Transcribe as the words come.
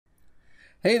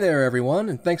Hey there everyone,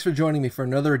 and thanks for joining me for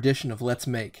another edition of Let's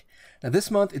Make. Now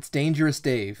this month it's Dangerous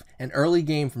Dave, an early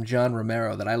game from John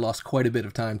Romero that I lost quite a bit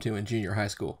of time to in junior high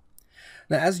school.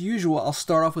 Now as usual, I'll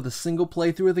start off with a single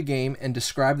playthrough of the game and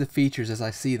describe the features as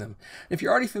I see them. If you're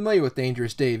already familiar with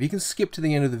Dangerous Dave, you can skip to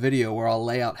the end of the video where I'll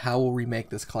lay out how we'll remake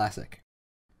this classic.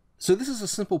 So this is a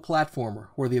simple platformer,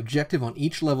 where the objective on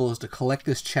each level is to collect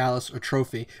this chalice or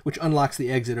trophy, which unlocks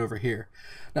the exit over here.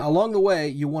 Now along the way,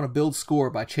 you want to build score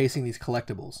by chasing these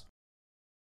collectibles.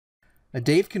 Now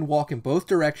Dave can walk in both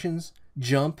directions,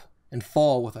 jump, and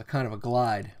fall with a kind of a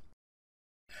glide.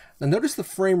 Now notice the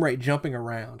frame rate jumping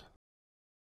around.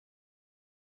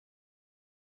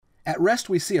 At rest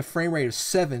we see a frame rate of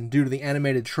 7 due to the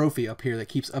animated trophy up here that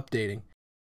keeps updating.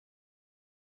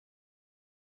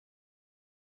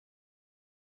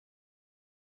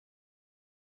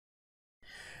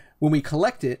 When we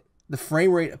collect it, the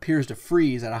frame rate appears to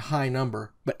freeze at a high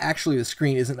number, but actually the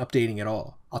screen isn't updating at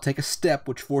all. I'll take a step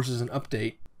which forces an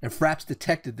update, and Fraps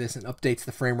detected this and updates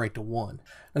the frame rate to 1.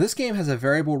 Now this game has a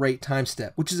variable rate time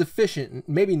step, which is efficient and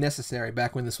maybe necessary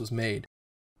back when this was made.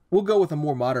 We'll go with a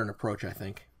more modern approach, I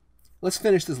think. Let's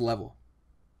finish this level.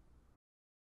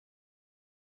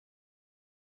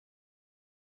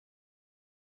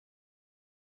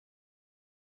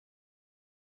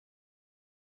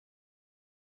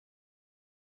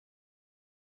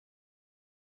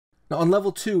 Now on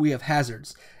level 2 we have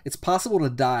hazards. It's possible to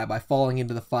die by falling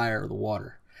into the fire or the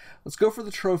water. Let's go for the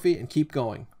trophy and keep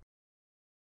going.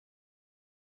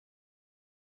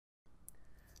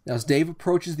 Now as Dave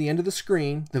approaches the end of the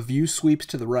screen, the view sweeps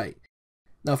to the right.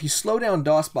 Now if you slow down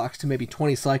DOSBox to maybe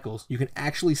 20 cycles, you can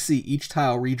actually see each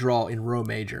tile redraw in row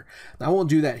major. Now I won't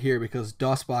do that here because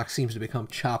DOSBox seems to become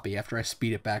choppy after I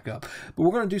speed it back up, but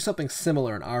we're going to do something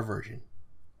similar in our version.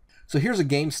 So here's a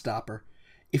game stopper.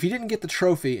 If you didn't get the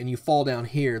trophy and you fall down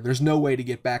here, there's no way to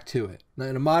get back to it. Now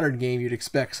in a modern game, you'd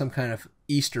expect some kind of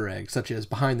Easter egg, such as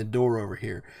behind the door over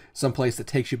here, someplace that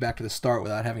takes you back to the start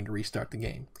without having to restart the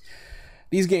game.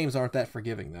 These games aren't that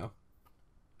forgiving though.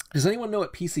 Does anyone know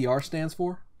what PCR stands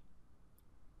for?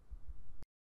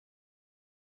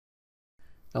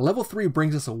 Now level 3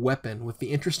 brings us a weapon with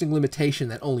the interesting limitation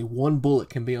that only one bullet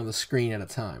can be on the screen at a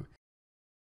time.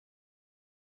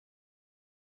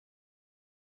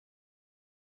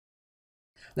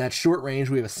 Now at short range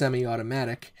we have a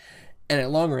semi-automatic, and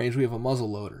at long range we have a muzzle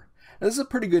loader. Now this is a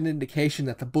pretty good indication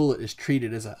that the bullet is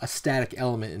treated as a static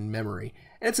element in memory,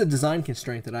 and it's a design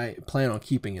constraint that I plan on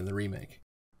keeping in the remake.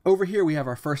 Over here we have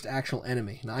our first actual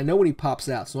enemy. Now I know when he pops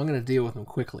out, so I'm going to deal with him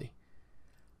quickly.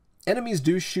 Enemies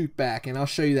do shoot back, and I'll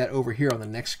show you that over here on the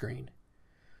next screen.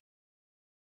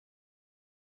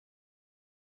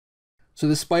 So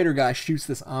this spider guy shoots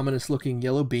this ominous looking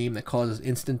yellow beam that causes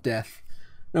instant death.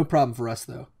 No problem for us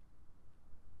though.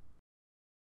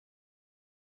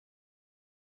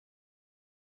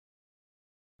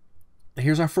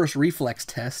 Here's our first reflex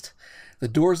test. The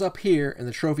door's up here and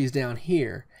the trophy's down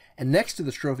here, and next to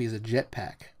the trophy is a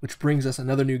jetpack, which brings us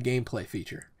another new gameplay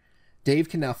feature. Dave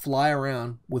can now fly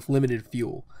around with limited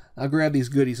fuel. I'll grab these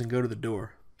goodies and go to the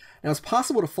door. Now it's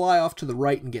possible to fly off to the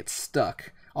right and get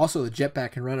stuck. Also the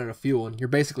jetpack can run out of fuel and you're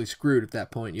basically screwed at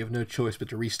that point. You have no choice but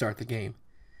to restart the game.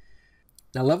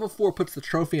 Now level 4 puts the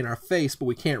trophy in our face, but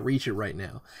we can't reach it right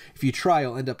now. If you try,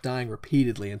 you'll end up dying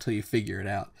repeatedly until you figure it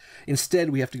out.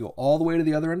 Instead, we have to go all the way to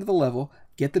the other end of the level,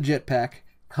 get the jetpack,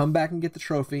 come back and get the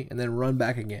trophy, and then run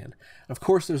back again. Of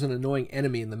course, there's an annoying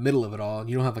enemy in the middle of it all, and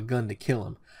you don't have a gun to kill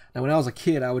him. Now when I was a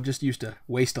kid, I would just used to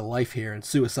waste a life here and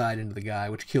suicide into the guy,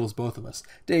 which kills both of us.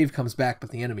 Dave comes back,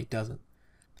 but the enemy doesn't.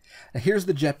 Now here's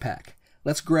the jetpack.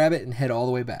 Let's grab it and head all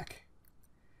the way back.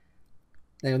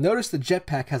 Now you'll notice the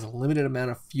jetpack has a limited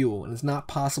amount of fuel, and it's not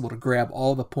possible to grab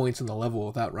all the points in the level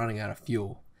without running out of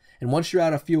fuel. And once you're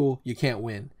out of fuel, you can't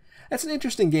win. That's an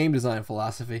interesting game design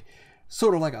philosophy,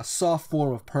 sort of like a soft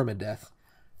form of permadeath.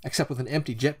 Except with an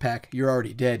empty jetpack, you're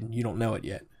already dead and you don't know it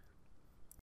yet.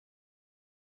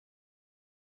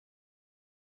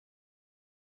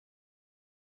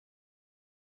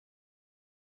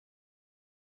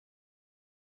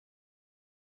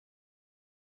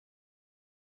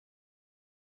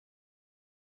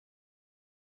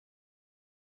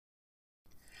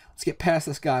 Let's get past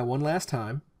this guy one last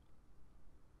time.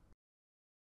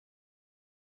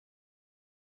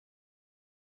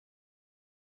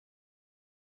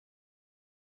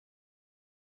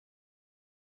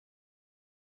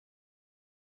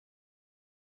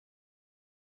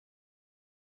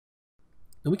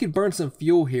 Now we could burn some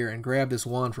fuel here and grab this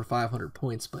wand for 500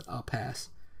 points, but I'll pass.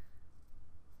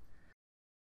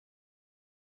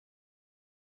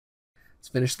 Let's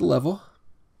finish the level.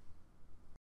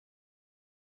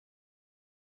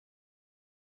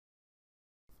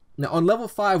 Now on level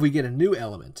 5 we get a new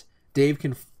element. Dave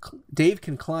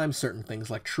can climb certain things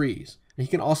like trees. And he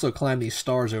can also climb these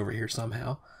stars over here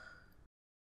somehow.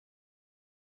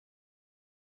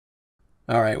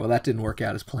 Alright, well that didn't work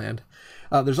out as planned.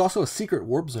 There's also a secret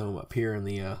warp zone up here in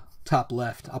the top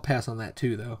left. I'll pass on that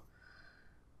too, though.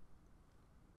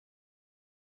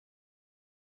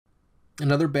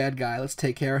 Another bad guy. Let's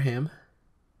take care of him.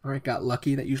 Alright, got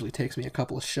lucky. That usually takes me a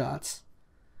couple of shots.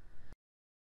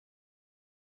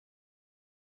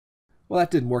 Well,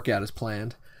 that didn't work out as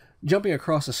planned. Jumping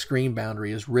across a screen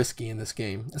boundary is risky in this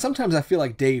game. And sometimes I feel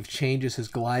like Dave changes his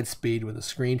glide speed when the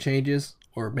screen changes.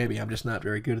 Or maybe I'm just not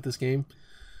very good at this game.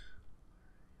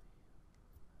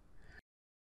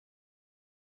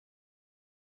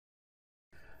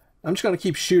 I'm just going to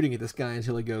keep shooting at this guy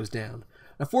until he goes down.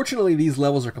 Unfortunately, these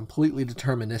levels are completely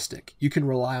deterministic. You can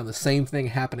rely on the same thing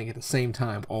happening at the same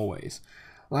time always.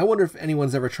 Well, I wonder if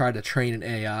anyone's ever tried to train an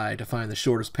AI to find the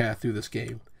shortest path through this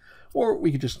game. Or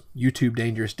we could just YouTube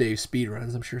Dangerous Dave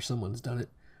speedruns. I'm sure someone's done it.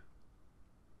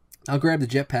 I'll grab the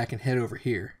jetpack and head over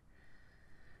here.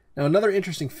 Now another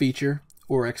interesting feature,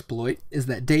 or exploit, is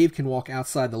that Dave can walk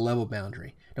outside the level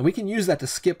boundary. Now we can use that to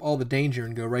skip all the danger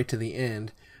and go right to the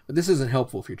end, but this isn't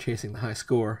helpful if you're chasing the high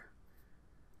score.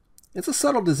 It's a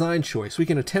subtle design choice. We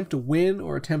can attempt to win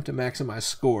or attempt to maximize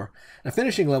score. Now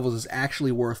finishing levels is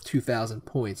actually worth 2,000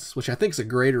 points, which I think is a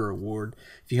greater reward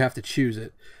if you have to choose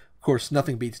it. Of course,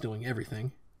 nothing beats doing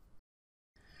everything.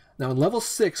 Now in level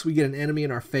 6, we get an enemy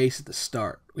in our face at the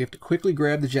start. We have to quickly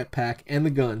grab the jetpack and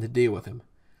the gun to deal with him.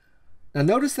 Now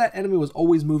notice that enemy was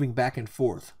always moving back and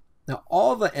forth. Now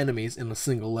all the enemies in a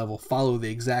single level follow the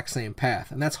exact same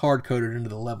path, and that's hard-coded into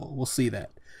the level. We'll see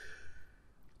that.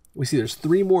 We see there's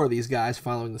 3 more of these guys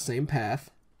following the same path.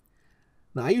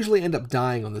 Now I usually end up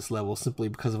dying on this level simply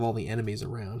because of all the enemies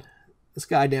around. This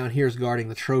guy down here is guarding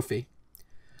the trophy.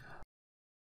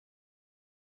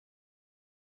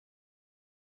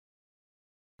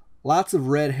 Lots of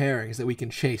red herrings that we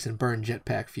can chase and burn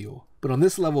jetpack fuel. But on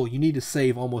this level, you need to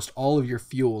save almost all of your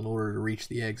fuel in order to reach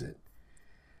the exit.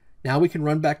 Now we can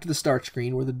run back to the start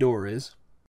screen where the door is.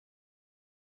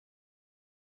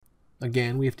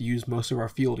 Again, we have to use most of our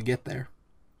fuel to get there.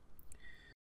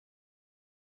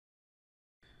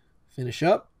 Finish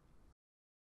up.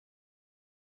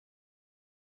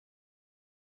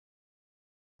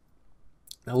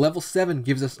 Now level 7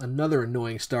 gives us another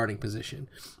annoying starting position.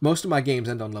 Most of my games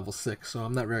end on level 6, so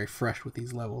I'm not very fresh with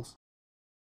these levels.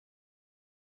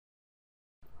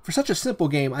 For such a simple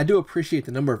game, I do appreciate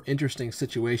the number of interesting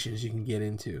situations you can get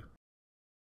into.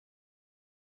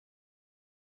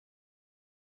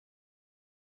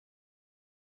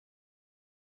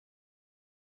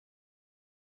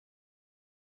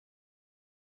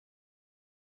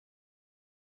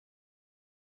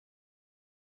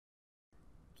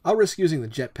 I'll risk using the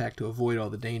jetpack to avoid all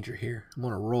the danger here. I'm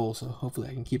on a roll, so hopefully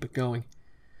I can keep it going.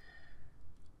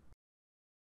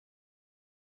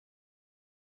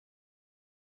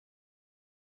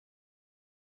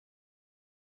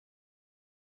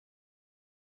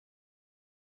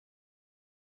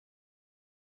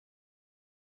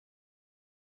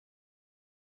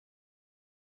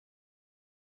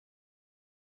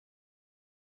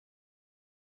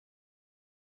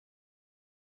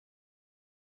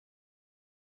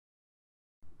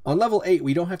 On level 8,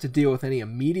 we don't have to deal with any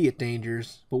immediate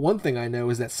dangers, but one thing I know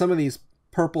is that some of these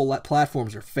purple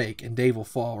platforms are fake, and Dave will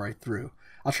fall right through.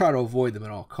 I'll try to avoid them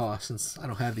at all costs, since I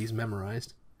don't have these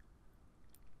memorized.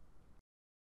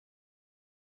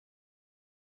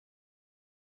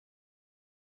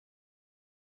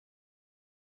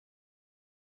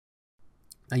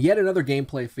 Now, yet another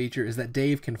gameplay feature is that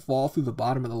Dave can fall through the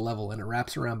bottom of the level and it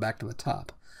wraps around back to the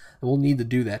top. And we'll need to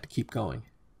do that to keep going.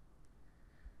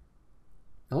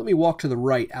 Now let me walk to the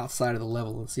right outside of the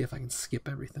level and see if I can skip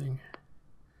everything.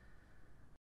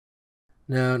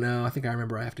 No, I think I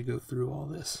remember I have to go through all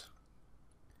this.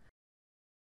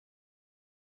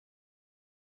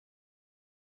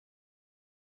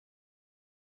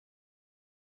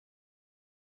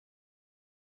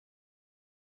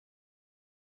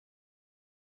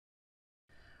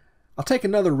 I'll take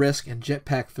another risk and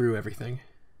jetpack through everything.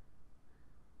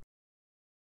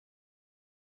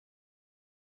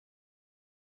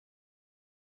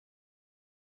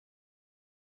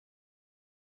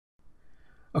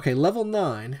 Okay, level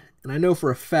 9, and I know for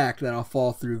a fact that I'll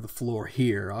fall through the floor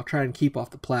here. I'll try and keep off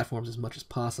the platforms as much as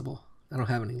possible. I don't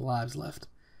have any lives left.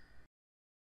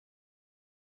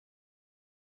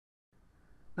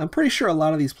 I'm pretty sure a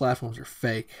lot of these platforms are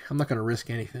fake. I'm not going to risk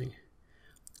anything.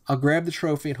 I'll grab the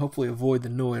trophy and hopefully avoid the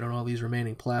Noid on all these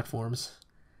remaining platforms.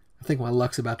 I think my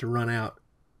luck's about to run out.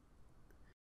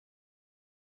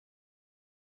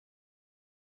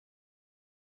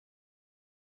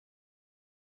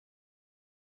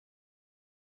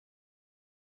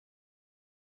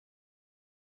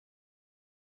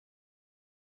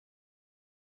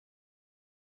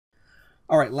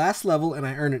 Alright, last level, and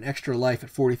I earned an extra life at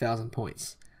 40,000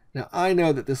 points. Now, I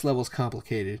know that this level is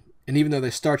complicated, and even though they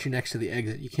start you next to the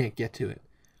exit, you can't get to it.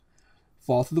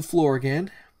 Fall through the floor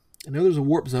again. I know there's a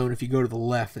warp zone if you go to the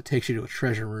left that takes you to a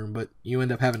treasure room, but you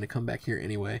end up having to come back here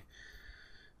anyway.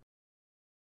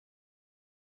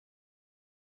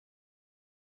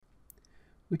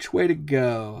 Which way to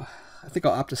go? I think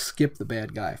I'll opt to skip the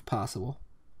bad guy if possible.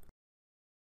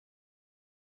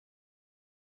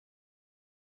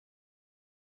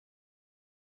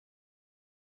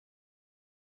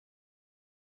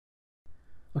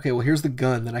 Okay, well here's the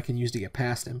gun that I can use to get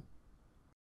past him.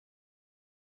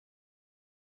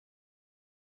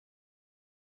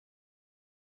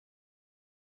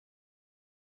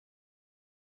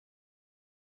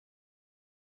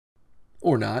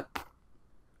 Or not.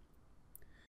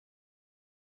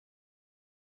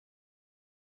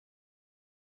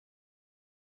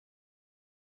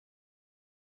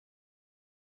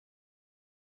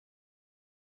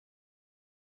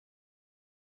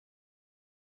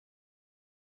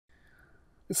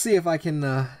 Let's see if I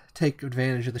can take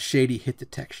advantage of the shady hit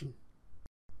detection.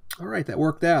 Alright, that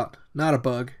worked out. Not a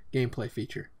bug. Gameplay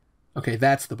feature. Okay,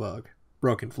 that's the bug.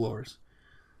 Broken floors.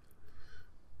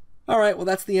 Alright, well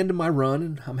that's the end of my run,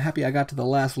 and I'm happy I got to the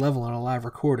last level on a live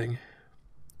recording.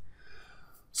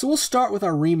 So we'll start with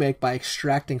our remake by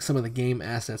extracting some of the game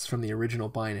assets from the original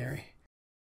binary.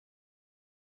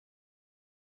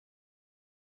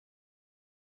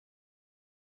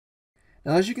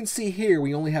 Now as you can see here,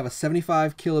 we only have a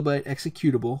 75 kilobyte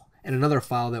executable and another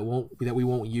file that we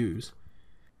won't use.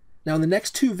 Now in the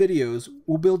next two videos,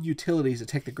 we'll build utilities to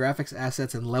take the graphics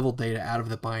assets and level data out of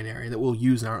the binary that we'll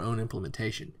use in our own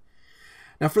implementation.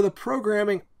 Now for the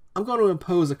programming, I'm going to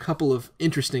impose a couple of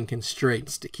interesting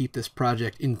constraints to keep this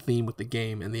project in theme with the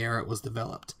game and the era it was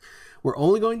developed. We're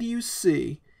only going to use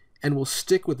C, and we'll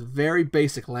stick with very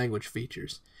basic language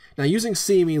features. Now using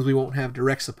C means we won't have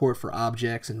direct support for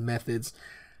objects and methods.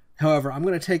 However, I'm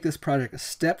going to take this project a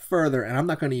step further, and I'm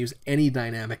not going to use any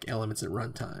dynamic elements at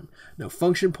runtime. No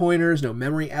function pointers, no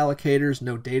memory allocators,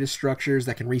 no data structures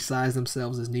that can resize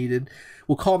themselves as needed.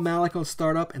 We'll call malloc on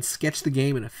startup and sketch the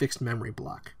game in a fixed memory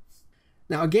block.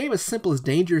 Now, a game as simple as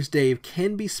Dangerous Dave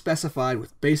can be specified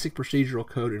with basic procedural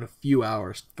code in a few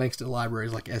hours, thanks to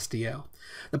libraries like SDL.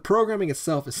 The programming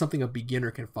itself is something a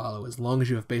beginner can follow as long as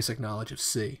you have basic knowledge of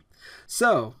C.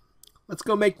 So, let's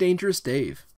go make Dangerous Dave.